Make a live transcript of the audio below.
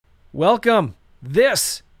Welcome.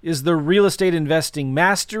 This is the Real Estate Investing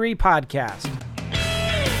Mastery Podcast.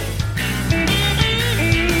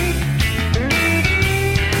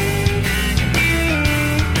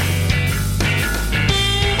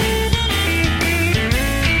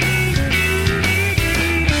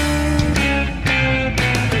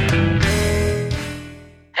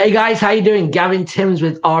 Hey guys, how you doing? Gavin Timms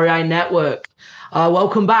with REI Network.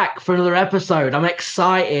 Welcome back for another episode. I'm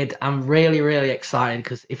excited. I'm really excited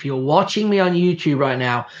because if you're watching me on YouTube right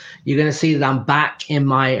now, you're going to see that I'm back in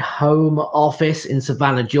my home office in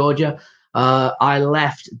Savannah, Georgia. I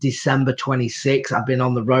left December 26th. I've been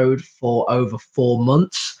on the road for over 4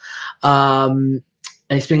 months. And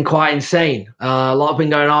it's been quite insane. A lot has been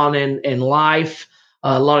going on in life,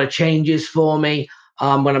 a lot of changes for me.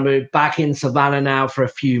 When I moved back in Savannah now for a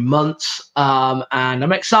few months, and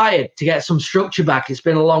I'm excited to get some structure back. It's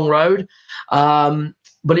been a long road,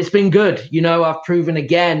 but it's been good. You know, I've proven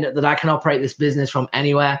again that I can operate this business from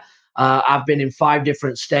anywhere. I've been in 5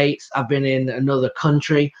 different states. I've been in another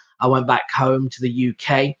country. I went back home to the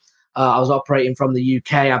UK. I was operating from the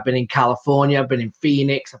UK. I've been in California. I've been in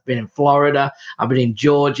Phoenix. I've been in Florida. I've been in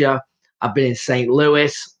Georgia. I've been in St.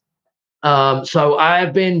 Louis. So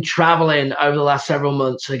I've been traveling over the last several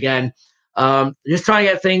months again, just trying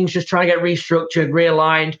to get things, just trying to get restructured,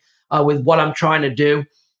 realigned with what I'm trying to do,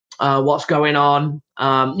 what's going on,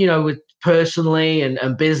 with personally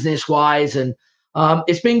and business wise. And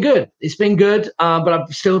it's been good. It's been good, but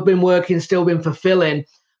I've still been working, still been fulfilling.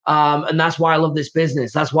 And that's why I love this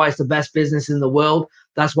business. That's why it's the best business in the world.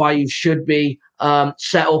 That's why you should be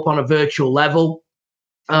set up on a virtual level,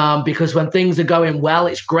 because when things are going well,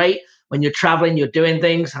 it's great. When you're traveling, you're doing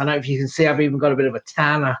things. I don't know if you can see, I've even got a bit of a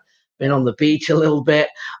tan. I've been on the beach a little bit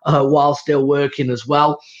while still working as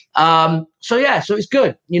well. So it's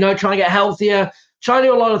good. Trying to get healthier, trying to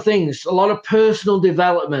do a lot of things. A lot of personal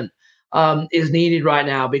development is needed right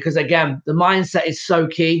now because, again, the mindset is so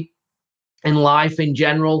key in life in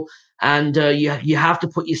general. And you have to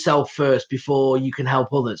put yourself first before you can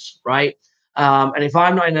help others, right? And if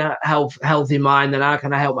I'm not in a healthy mind, then how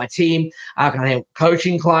can I help my team? How can I help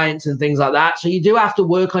coaching clients and things like that? So you do have to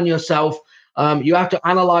work on yourself. You have to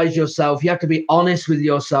analyze yourself. You have to be honest with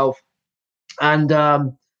yourself. And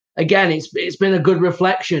again, it's been a good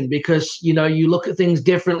reflection because, you look at things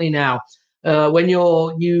differently now. When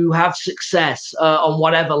you have success on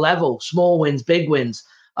whatever level, small wins, big wins,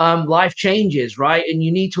 life changes, right? And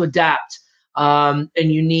you need to adapt. And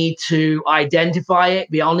you need to identify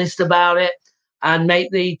it, be honest about it, and make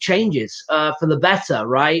the changes for the better,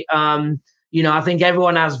 right? I think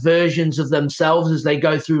everyone has versions of themselves as they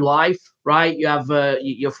go through life, right? You have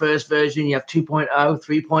your first version, you have 2.0,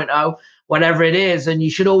 3.0, whatever it is, and you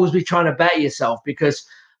should always be trying to better yourself because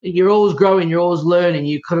you're always growing, you're always learning.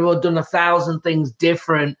 You could have done 1,000 things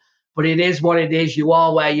different, but it is what it is. You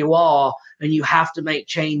are where you are, and you have to make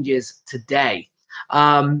changes today.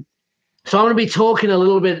 So I'm going to be talking a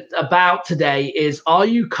little bit about today is, are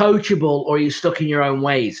you coachable or are you stuck in your own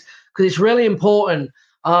ways? Because it's really important.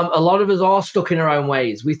 A lot of us are stuck in our own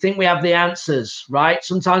ways. We think we have the answers, right?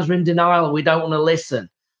 Sometimes we're in denial and we don't want to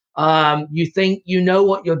listen. You think you know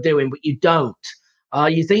what you're doing, but you don't.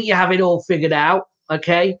 You think you have it all figured out,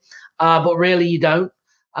 okay? But really you don't.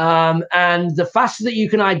 And the faster that you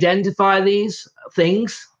can identify these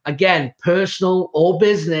things, again, personal or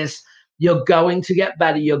business, you're going to get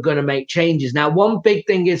better. You're going to make changes. Now, one big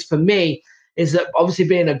thing is for me is that obviously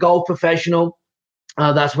being a golf professional,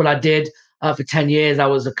 that's what I did for 10 years. I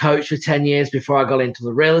was a coach for 10 years before I got into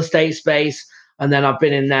the real estate space. And then I've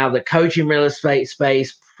been in now the coaching real estate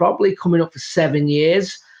space, probably coming up for 7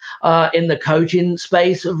 years in the coaching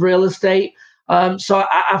space of real estate. So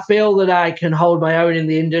I feel that I can hold my own in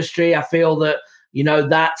the industry. I feel that,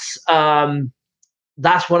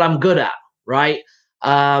 that's what I'm good at, right?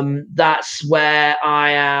 That's where I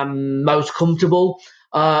am most comfortable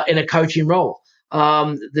in a coaching role.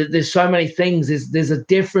 There's so many things. There's a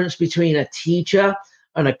difference between a teacher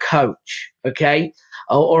and a coach, okay,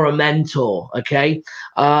 or a mentor, okay.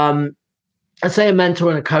 I'd say a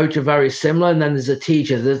mentor and a coach are very similar, and then there's a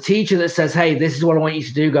teacher. There's a teacher that says, hey, this is what I want you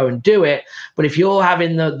to do, go and do it. But if you're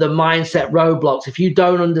having the mindset roadblocks, if you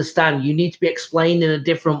don't understand, you need to be explained in a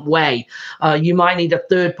different way. You might need a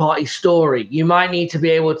third-party story. You might need to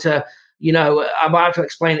be able to, I might have to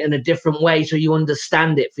explain it in a different way so you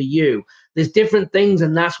understand it for you. There's different things,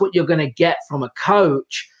 and that's what you're going to get from a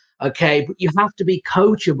coach, okay? But you have to be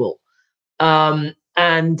coachable.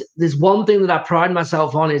 And there's one thing that I pride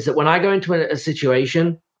myself on is that when I go into a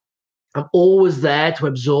situation, I'm always there to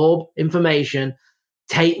absorb information,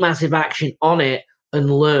 take massive action on it, and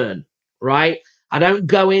learn, right? I don't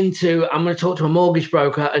go into, I'm going to talk to a mortgage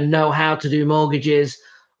broker and know how to do mortgages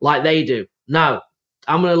like they do. No,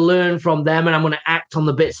 I'm going to learn from them and I'm going to act on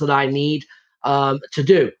the bits that I need to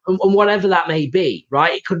do. And whatever that may be,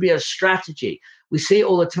 right? It could be a strategy. We see it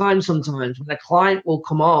all the time sometimes when a client will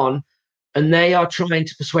come on and they are trying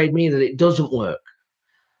to persuade me that it doesn't work.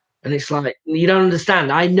 And it's like, you don't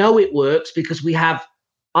understand. I know it works because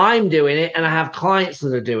I'm doing it and I have clients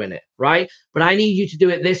that are doing it, right? But I need you to do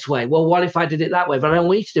it this way. Well, what if I did it that way? But I don't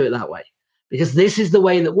want you to do it that way because this is the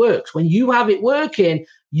way that works. When you have it working,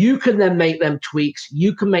 you can then make them tweaks.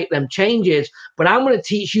 You can make them changes. But I'm going to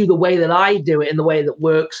teach you the way that I do it in the way that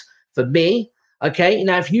works for me. Okay.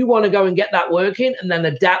 Now, if you want to go and get that working and then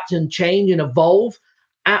adapt and change and evolve,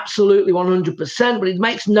 absolutely 100%. But it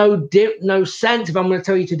makes no sense if I'm going to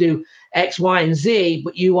tell you to do X, Y, and Z,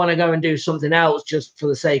 but you want to go and do something else just for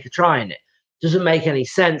the sake of trying it. Doesn't make any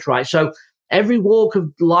sense, right? So every walk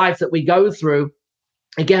of life that we go through,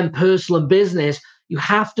 again, personal and business, you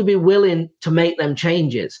have to be willing to make them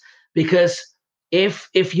changes, because if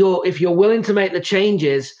you're willing to make the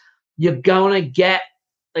changes, you're going to get,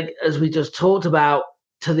 like as we just talked about,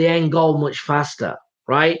 to the end goal much faster,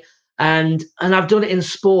 right? And I've done it in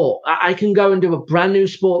sport. I can go and do a brand new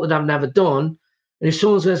sport that I've never done. And if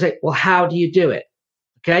someone's going to say, well, how do you do it?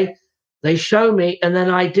 Okay. They show me and then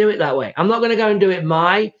I do it that way. I'm not going to go and do it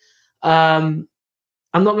I'm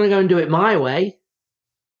not going to go and do it my way.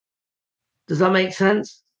 Does that make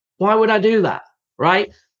sense? Why would I do that?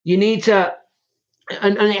 Right? You need to,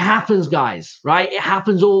 and it happens, guys, right? It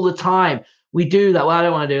happens all the time. We do that. Well, I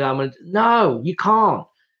don't want to do that. No, you can't.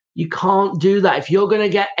 You can't do that. If you're going to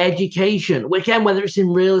get education, again, whether it's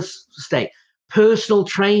in real estate, personal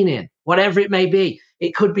training, whatever it may be,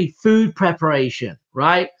 it could be food preparation,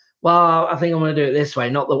 right? Well, I think I'm going to do it this way,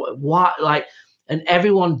 not the what, like, and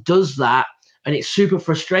everyone does that. And it's super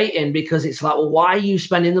frustrating because it's like, well, why are you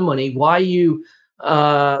spending the money? Why are you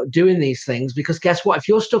doing these things? Because guess what? If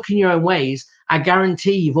you're stuck in your own ways, I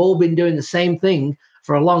guarantee you've all been doing the same thing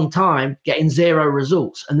for a long time, getting zero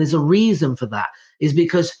results. And there's a reason for that, is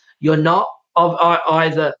because you're not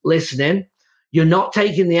either listening, you're not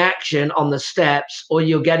taking the action on the steps, or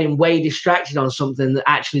you're getting way distracted on something that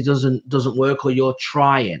actually doesn't work, or you're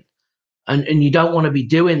trying. And you don't want to be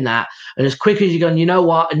doing that. And as quick as you're going, you know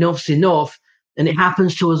what, enough's enough. And it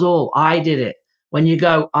happens to us all. I did it. When you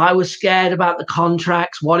go, I was scared about the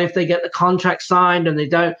contracts. What if they get the contract signed and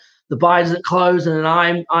the buy doesn't close, and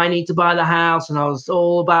then I need to buy the house, and I was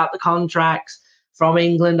all about the contracts from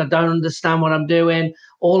England. I don't understand what I'm doing,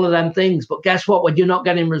 all of them things. But guess what? When you're not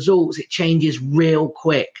getting results, it changes real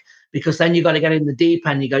quick, because then you got to get in the deep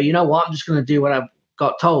end. You go, you know what? I'm just going to do what I've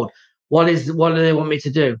got told. What do they want me to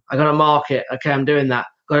do? I got to market. Okay, I'm doing that.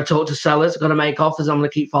 Got to talk to sellers. Got to make offers. I'm going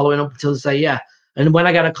to keep following up until they say yeah. And when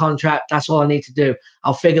I get a contract, that's all I need to do.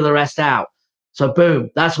 I'll figure the rest out. So boom,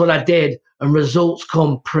 that's what I did. And results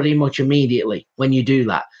come pretty much immediately when you do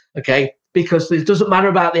that. Okay, because it doesn't matter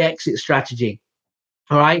about the exit strategy.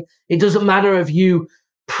 All right. It doesn't matter if you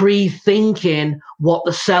pre-thinking what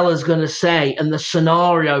the seller's going to say and the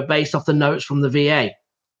scenario based off the notes from the VA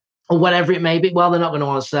or whatever it may be. Well, they're not going to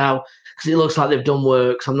want to sell because it looks like they've done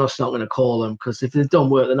work. So I'm just not going to call them, because if they've done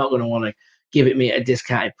work, they're not going to want to give it me at a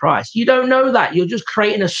discounted price. You don't know that. You're just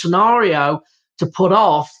creating a scenario to put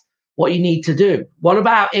off what you need to do. What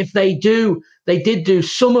about if they did do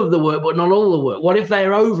some of the work, but not all the work? What if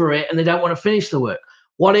they're over it and they don't want to finish the work?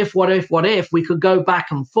 What if we could go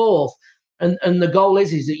back and forth? And the goal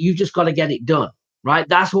is that you've just got to get it done, right?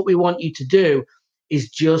 That's what we want you to do, is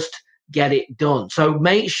just get it done. So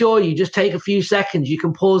make sure you just take a few seconds. You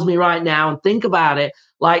can pause me right now and think about it.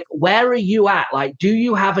 Like, where are you at? Like, do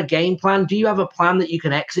you have a game plan? Do you have a plan that you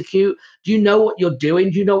can execute? Do you know what you're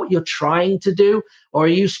doing? Do you know what you're trying to do? Or are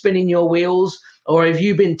you spinning your wheels? Or have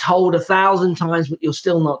you been told 1,000 times, but you're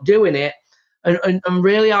still not doing it? And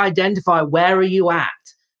really identify, where are you at?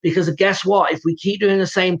 Because guess what? If we keep doing the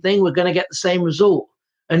same thing, we're going to get the same result.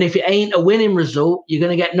 And if it ain't a winning result, you're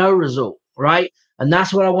going to get no result, right? And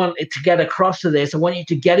that's what I want it to get across to this. I want you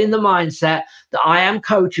to get in the mindset that I am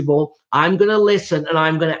coachable. I'm going to listen and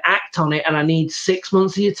I'm going to act on it. And I need 6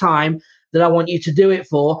 months of your time that I want you to do it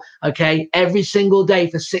for, okay? Every single day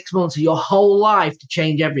for 6 months of your whole life to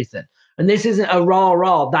change everything. And this isn't a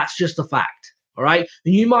rah-rah. That's just a fact, all right?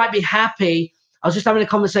 And you might be happy. I was just having a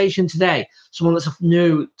conversation today, someone that's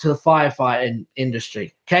new to the firefighting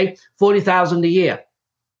industry, okay? $40,000 a year,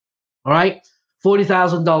 all right?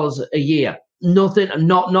 $40,000 a year. Nothing, I'm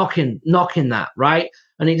not knocking that, right?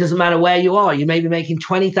 And it doesn't matter where you are. You may be making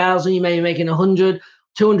 20,000, you may be making 100,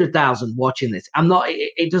 200,000 watching this.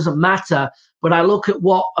 It doesn't matter, but I look at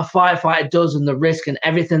what a firefighter does and the risk and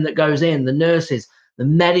everything that goes in, the nurses, the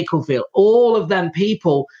medical field, all of them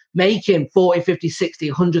people making 40, 50, 60,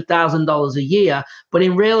 $100,000 a year. But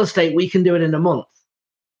in real estate, we can do it in a month.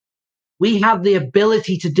 We have the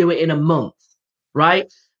ability to do it in a month,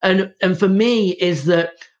 right? And for me is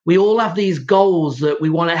that we all have these goals that we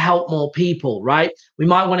want to help more people, right? We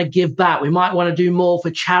might want to give back. We might want to do more for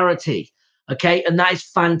charity, okay? And that is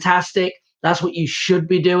fantastic. That's what you should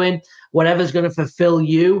be doing, whatever's going to fulfill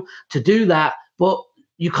you to do that. But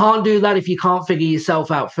you can't do that if you can't figure yourself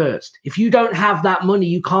out first. If you don't have that money,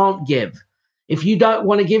 you can't give. If you don't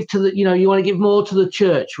want to give to the, you want to give more to the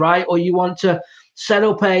church, right? Or you want to set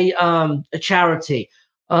up a charity,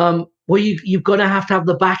 well, you're going to have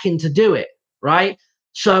the backing to do it, right?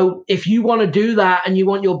 So if you want to do that and you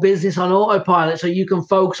want your business on autopilot so you can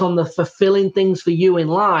focus on the fulfilling things for you in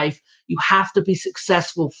life, you have to be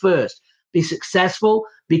successful first. Be successful,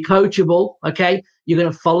 be coachable, okay? You're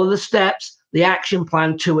going to follow the steps, the action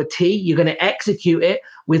plan to a T. You're going to execute it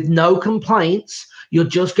with no complaints. You're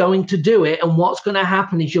just going to do it. And what's going to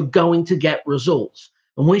happen is you're going to get results.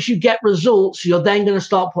 And once you get results, you're then going to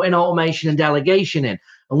start putting automation and delegation in.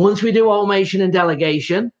 And once we do automation and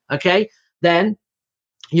delegation, okay, then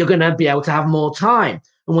you're going to be able to have more time.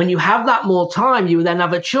 And when you have that more time, you then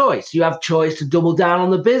have a choice. You have choice to double down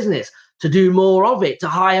on the business, to do more of it, to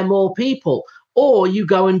hire more people, or you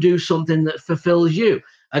go and do something that fulfills you,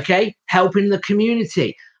 okay? Helping the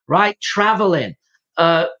community, right? Traveling,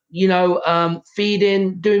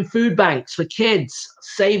 feeding, doing food banks for kids,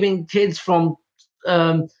 saving kids from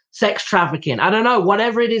sex trafficking. I don't know,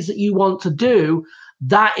 whatever it is that you want to do,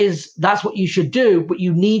 that's what you should do. But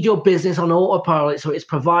you need your business on autopilot so it's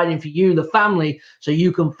providing for you, the family, so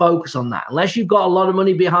you can focus on that. Unless you've got a lot of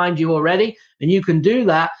money behind you already and you can do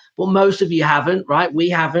that, but most of you haven't, right? We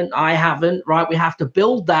haven't, I haven't, right? We have to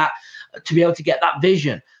build that to be able to get that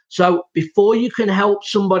vision. So before you can help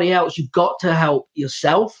somebody else, you've got to help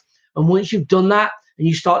yourself. And once you've done that and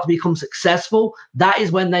you start to become successful, that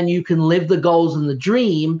is when then you can live the goals and the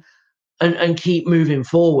dream and keep moving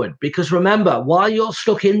forward. Because remember, while you're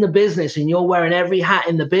stuck in the business and you're wearing every hat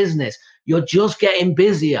in the business, you're just getting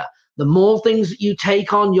busier. The more things that you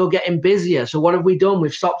take on, you're getting busier. So what have we done?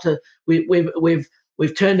 We've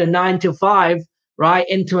turned a 9 to 5, right,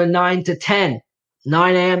 into a 9 to 10,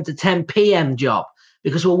 9 a.m. to 10 p.m. job,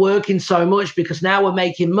 because we're working so much, because now we're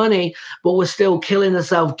making money, but we're still killing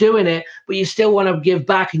ourselves doing it, but you still want to give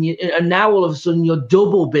back, and now all of a sudden you're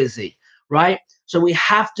double busy, right? So we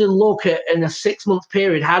have to look at, in a 6-month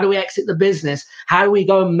period, how do we exit the business? How do we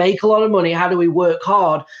go and make a lot of money? How do we work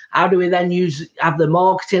hard? How do we then have the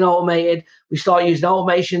marketing automated? We start using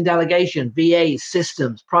automation, delegation, VAs,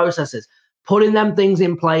 systems, processes, putting them things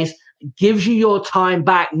in place gives you your time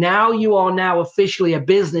back. Now you are now officially a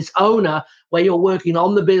business owner where you're working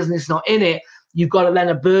on the business, not in it. You've got to then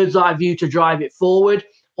a bird's eye view to drive it forward,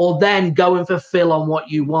 or then go and fulfill on what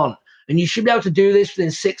you want. And you should be able to do this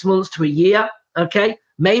within 6 months to a year. Okay,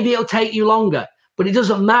 maybe it'll take you longer, but it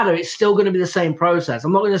doesn't matter. It's still going to be the same process.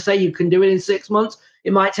 I'm not going to say you can do it in 6 months.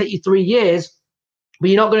 It might take you 3 years, but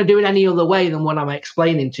you're not going to do it any other way than what I'm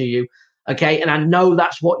explaining to you. Okay, and I know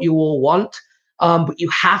that's what you all want, but you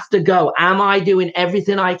have to go, am I doing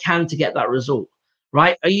everything I can to get that result,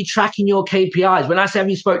 right? Are you tracking your KPIs? When I say, have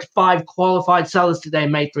you spoke to 5 qualified sellers today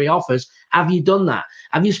and made 3 offers, have you done that?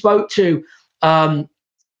 Have you spoke to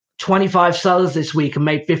 25 sellers this week and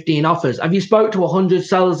made 15 offers? Have you spoke to 100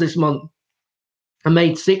 sellers this month and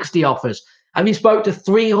made 60 offers? Have you spoke to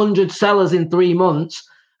 300 sellers in 3 months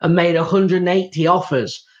and made 180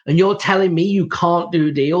 offers? And you're telling me you can't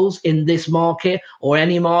do deals in this market or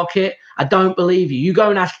any market? I don't believe you. You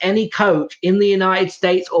go and ask any coach in the United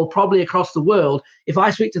States or probably across the world, if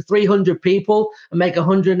I speak to 300 people and make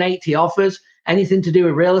 180 offers, anything to do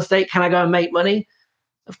with real estate, can I go and make money?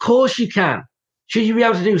 Of course you can. Should you be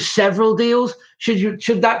able to do several deals?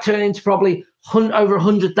 Should that turn into probably over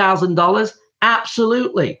 $100,000?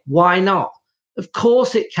 Absolutely. Why not? Of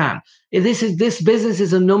course it can. This business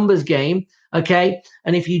is a numbers game, okay?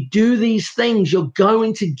 And if you do these things, you're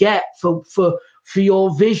going to get for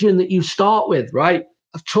your vision that you start with, right?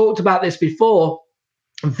 I've talked about this before.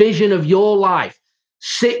 Vision of your life.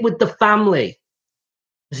 Sit with the family.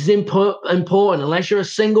 This is important, unless you're a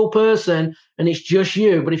single person and it's just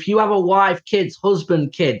you. But if you have a wife, kids,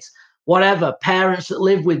 husband, kids, whatever, parents that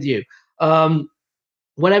live with you,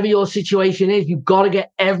 whatever your situation is, you've got to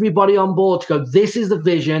get everybody on board to go, this is the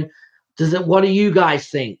vision. What do you guys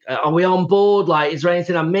think? Are we on board? Like, is there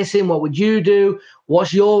anything I'm missing? What would you do?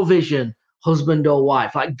 What's your vision husband or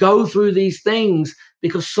wife. Like, go through these things,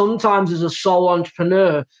 because sometimes as a sole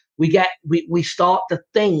entrepreneur, we start to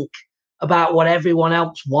think about what everyone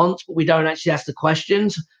else wants, but we don't actually ask the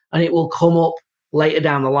questions, and it will come up later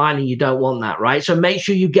down the line, and you don't want that, right? So make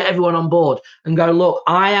sure you get everyone on board and go, look,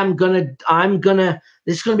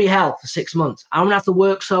 this is gonna be hell for 6 months. I'm gonna have to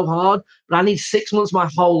work so hard, but I need 6 months of my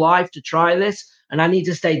whole life to try this, and I need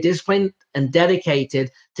to stay disciplined and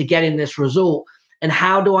dedicated to getting this result. And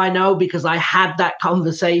how do I know? Because I had that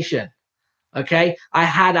conversation. Okay.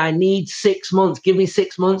 I need 6 months. Give me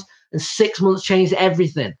 6 months. And 6 months changed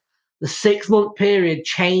everything. The 6 month period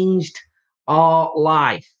changed our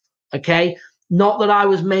life. Okay. Not that I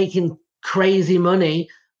was making crazy money,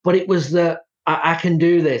 but it was that I can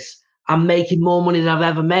do this. I'm making more money than I've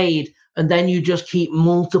ever made. And then you just keep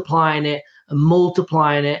multiplying it and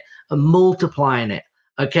multiplying it and multiplying it.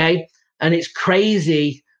 Okay. And it's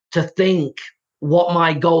crazy to think what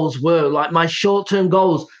my goals were. Like, my short-term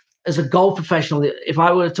goals as a golf professional, if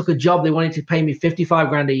I would have took a job, they wanted to pay me 55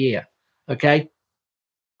 grand a year. Okay.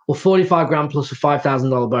 Or 45 grand plus a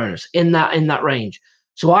 $5,000 bonus in that range.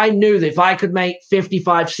 So I knew that if I could make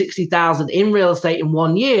 55, 60,000 in real estate in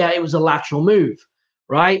 1 year, it was a lateral move,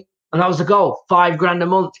 right? And that was the goal. 5 grand a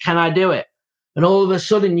month. Can I do it? And all of a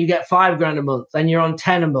sudden you get 5 grand a month, then you're on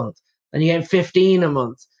 10 a month, then you're getting 15 a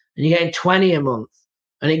month, and you're getting 20 a month.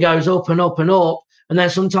 And it goes up and up and up. And then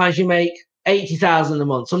sometimes you make 80,000 a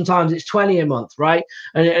month. Sometimes it's 20 a month, right?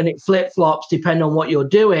 And it flip-flops depending on what you're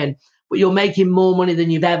doing, but you're making more money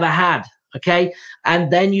than you've ever had, okay?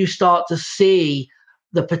 And then you start to see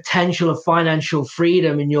the potential of financial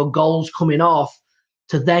freedom and your goals coming off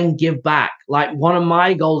to then give back. Like, one of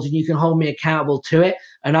my goals, and you can hold me accountable to it,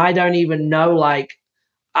 and I don't even know, like,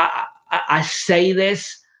 I say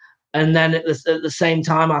this, and then at the same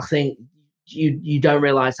time, I think, you don't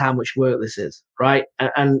realize how much work this is, right?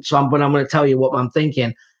 And so I'm going to tell you what I'm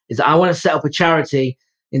thinking is I want to set up a charity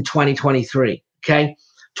in 2023, okay?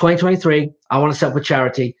 2023, I want to set up a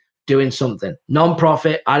charity doing something.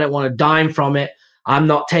 Non-profit, I don't want a dime from it. I'm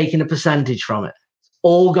not taking a percentage from it. It's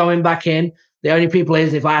all going back in. The only people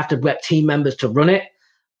is if I have to get team members to run it.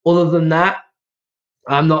 Other than that,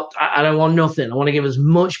 I don't want nothing. I want to give as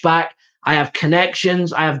much back. I have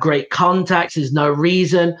connections. I have great contacts. There's no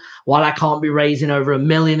reason why I can't be raising over $1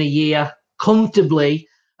 million a year comfortably,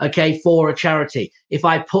 okay, for a charity if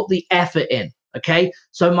I put the effort in, okay?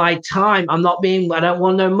 So my time, I don't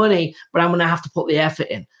want no money, but I'm going to have to put the effort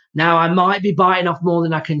in. Now, I might be biting off more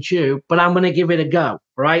than I can chew, but I'm going to give it a go,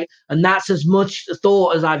 right? And that's as much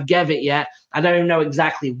thought as I've given it yet. I don't even know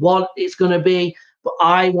exactly what it's going to be, but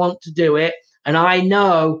I want to do it. And I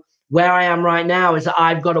know where I am right now is that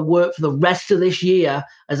I've got to work for the rest of this year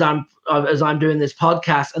as I'm doing this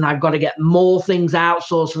podcast, and I've got to get more things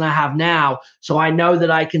outsourced than I have now. So I know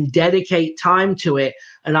that I can dedicate time to it,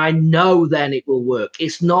 and I know then it will work.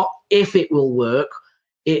 It's not if it will work.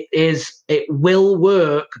 It will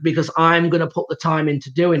work because I'm going to put the time into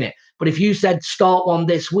doing it. But if you said start one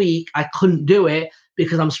this week, I couldn't do it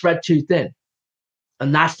because I'm spread too thin.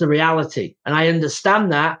 And that's the reality. And I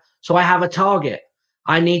understand that. So I have a target.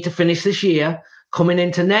 I need to finish this year, coming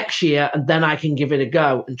into next year, and then I can give it a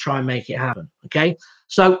go and try and make it happen. Okay.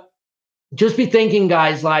 So just be thinking,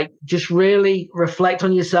 guys, like, just really reflect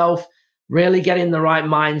on yourself, really get in the right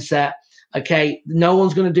mindset. Okay. No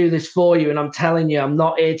one's going to do this for you. And I'm telling you, I'm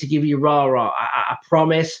not here to give you rah-rah. I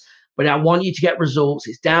promise, but I want you to get results.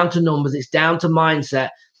 It's down to numbers. It's down to mindset.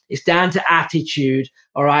 It's down to attitude.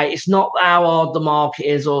 All right. It's not how hard the market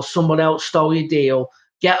is or someone else stole your deal.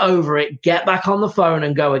 Get over it, get back on the phone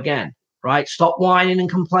and go again, right? Stop whining and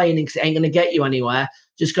complaining because it ain't going to get you anywhere.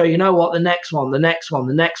 Just go, you know what? The next one's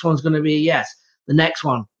going to be a yes. The next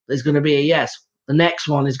one is going to be a yes. The next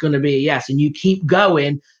one is going to be a yes. And you keep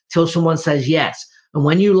going till someone says yes. And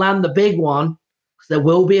when you land the big one, there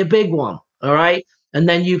will be a big one, all right? And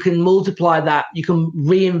then you can multiply that. You can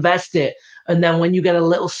reinvest it. And then when you get a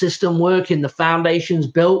little system working, the foundation's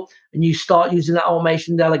built, and you start using that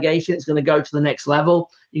automation delegation, it's going to go to the next level.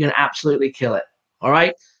 You're going to absolutely kill it. All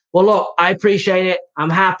right. Well, look, I appreciate it. I'm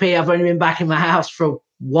happy. I've only been back in my house for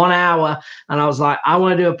 1 hour, and I was like, I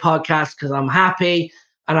want to do a podcast because I'm happy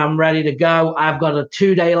and I'm ready to go. I've got a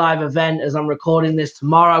 2-day live event as I'm recording this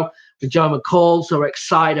tomorrow with Joe McCall. So we're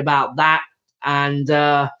excited about that. And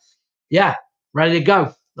yeah, ready to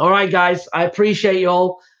go. All right, guys. I appreciate you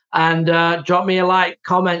all. And drop me a like,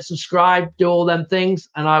 comment, subscribe, do all them things.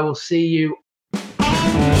 And I will see you